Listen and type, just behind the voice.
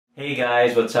Hey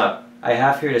guys, what's up? I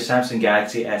have here the Samsung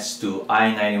Galaxy S2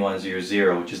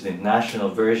 i9100, which is the international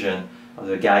version of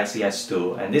the Galaxy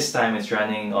S2, and this time it's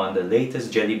running on the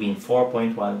latest Jelly Bean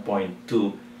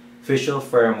 4.1.2 official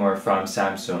firmware from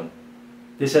Samsung.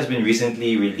 This has been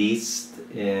recently released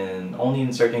only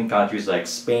in certain countries like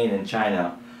Spain and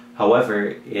China.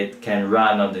 However, it can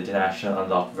run on the international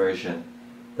unlocked version.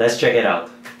 Let's check it out.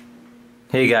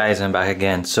 Hey guys, I'm back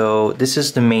again. So this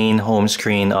is the main home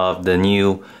screen of the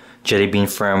new Jelly Bean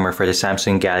firmware for the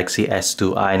Samsung Galaxy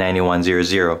S2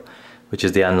 i9100, which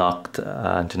is the unlocked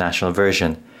international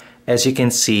version. As you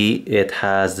can see, it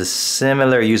has the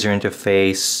similar user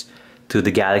interface to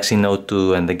the Galaxy Note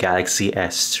 2 and the Galaxy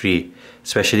S3,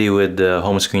 especially with the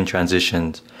home screen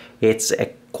transitions. It's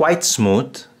quite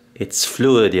smooth, it's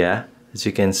fluid, yeah, as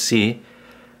you can see.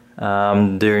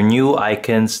 There are new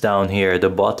icons down here at the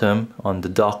bottom on the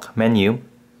dock menu,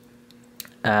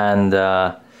 and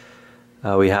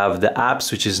we have the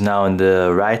apps, which is now on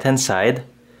the right hand side.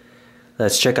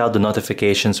 Let's check out the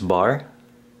notifications bar.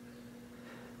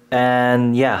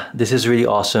 And yeah, this is really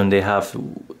awesome. They have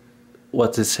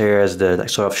what is here as the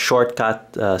sort of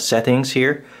shortcut settings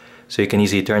here, so you can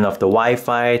easily turn off the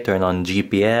Wi-Fi, turn on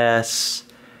GPS.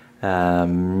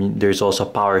 There's also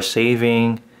power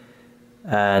saving,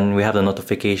 and we have the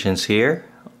notifications here,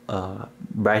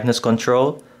 brightness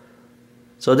control.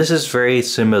 So this is very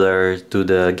similar to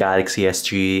the Galaxy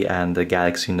S3 and the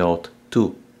Galaxy Note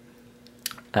 2.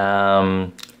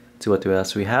 See what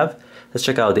else we have. Let's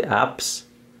check out the apps.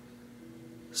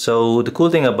 So the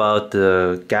cool thing about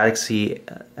the Galaxy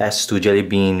S2 Jelly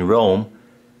Bean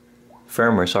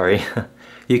firmware, sorry,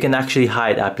 you can actually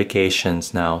hide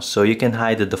applications now. So you can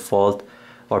hide the default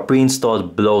or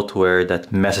pre-installed bloatware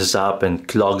that messes up and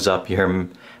clogs up your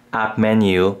app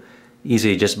menu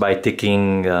easily just by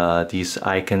ticking these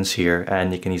icons here,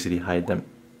 and you can easily hide them.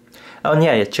 Oh and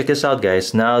yeah, check this out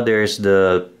guys. Now there's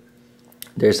a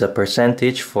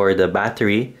percentage for the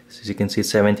battery. So as you can see,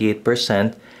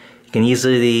 78%. You can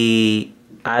easily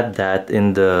add that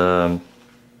in the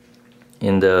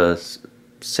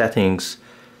settings.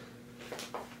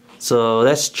 So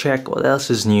let's check what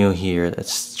else is new here.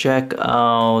 Let's check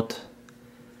out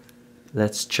the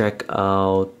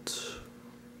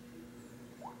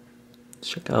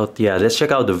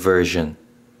version.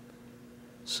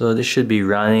 So this should be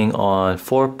running on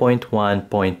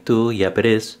 4.1.2. Yep, it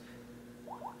is.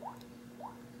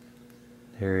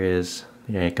 There is.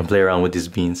 Yeah, you can play around with these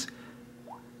beans.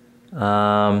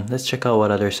 Let's check out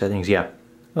what other settings. Yeah,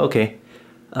 okay.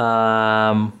 We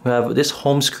have this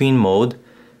home screen mode.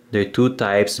 There are two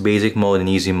types: basic mode and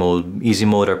easy mode. Easy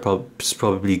mode are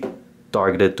probably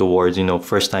targeted towards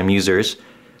first-time users,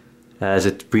 as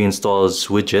it pre-installs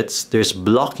widgets. There's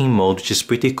blocking mode, which is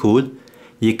pretty cool.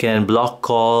 You can block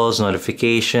calls,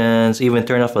 notifications, even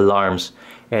turn off alarms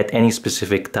at any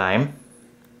specific time.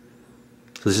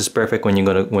 So this is perfect when you're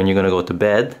gonna go to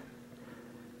bed.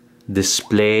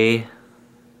 Display.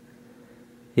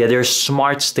 Yeah, there's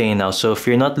smart stay now. So if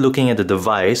you're not looking at the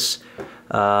device,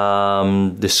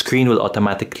 the screen will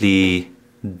automatically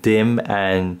dim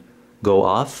and go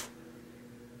off.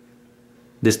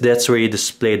 That's where you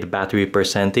display the battery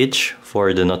percentage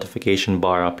for the notification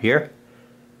bar up here.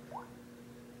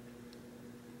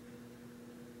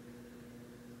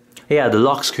 Yeah, the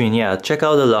lock screen. Yeah, check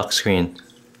out the lock screen.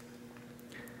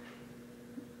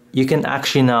 You can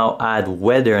actually now add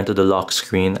weather into the lock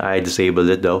screen. I disabled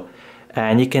it though.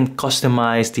 And you can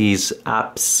customize these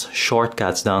apps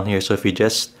shortcuts down here. So if you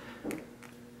just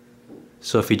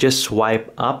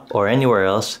swipe up or anywhere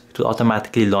else, it will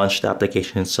automatically launch the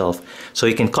application itself. So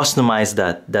you can customize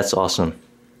that. That's awesome.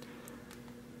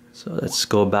 So let's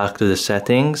go back to the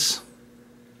settings.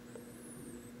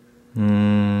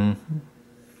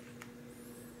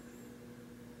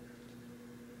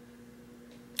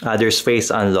 There's face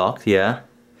unlocked, yeah.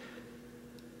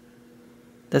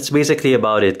 That's basically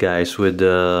about it, guys, with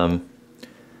the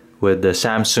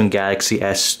Samsung Galaxy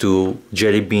S2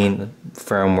 Jelly Bean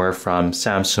firmware from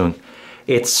Samsung.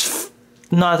 It's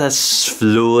not as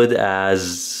fluid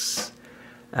as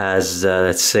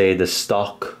let's say the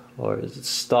stock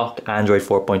Android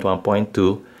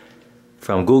 4.1.2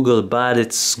 from Google, but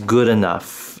it's good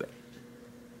enough.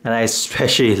 And I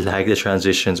especially like the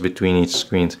transitions between each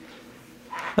screens.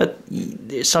 But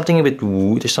there's something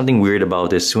weird about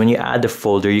this. When you add the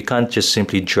folder, you can't just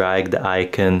simply drag the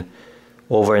icon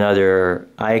over another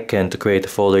icon to create a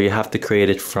folder. You have to create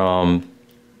it from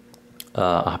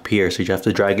up here. So you have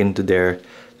to drag into there,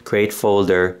 create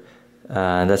folder,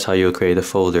 and that's how you create a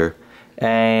folder.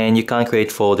 And you can't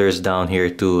create folders down here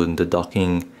too in the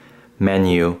docking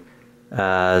menu,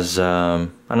 as I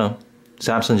don't know,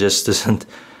 Samsung just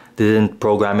didn't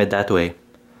program it that way.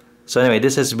 So anyway,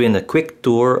 this has been a quick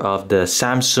tour of the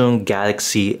Samsung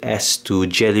Galaxy S2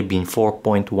 Jelly Bean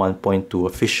 4.1.2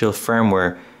 official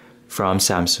firmware from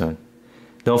Samsung.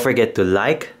 Don't forget to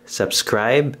like,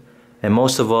 subscribe, and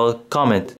most of all, comment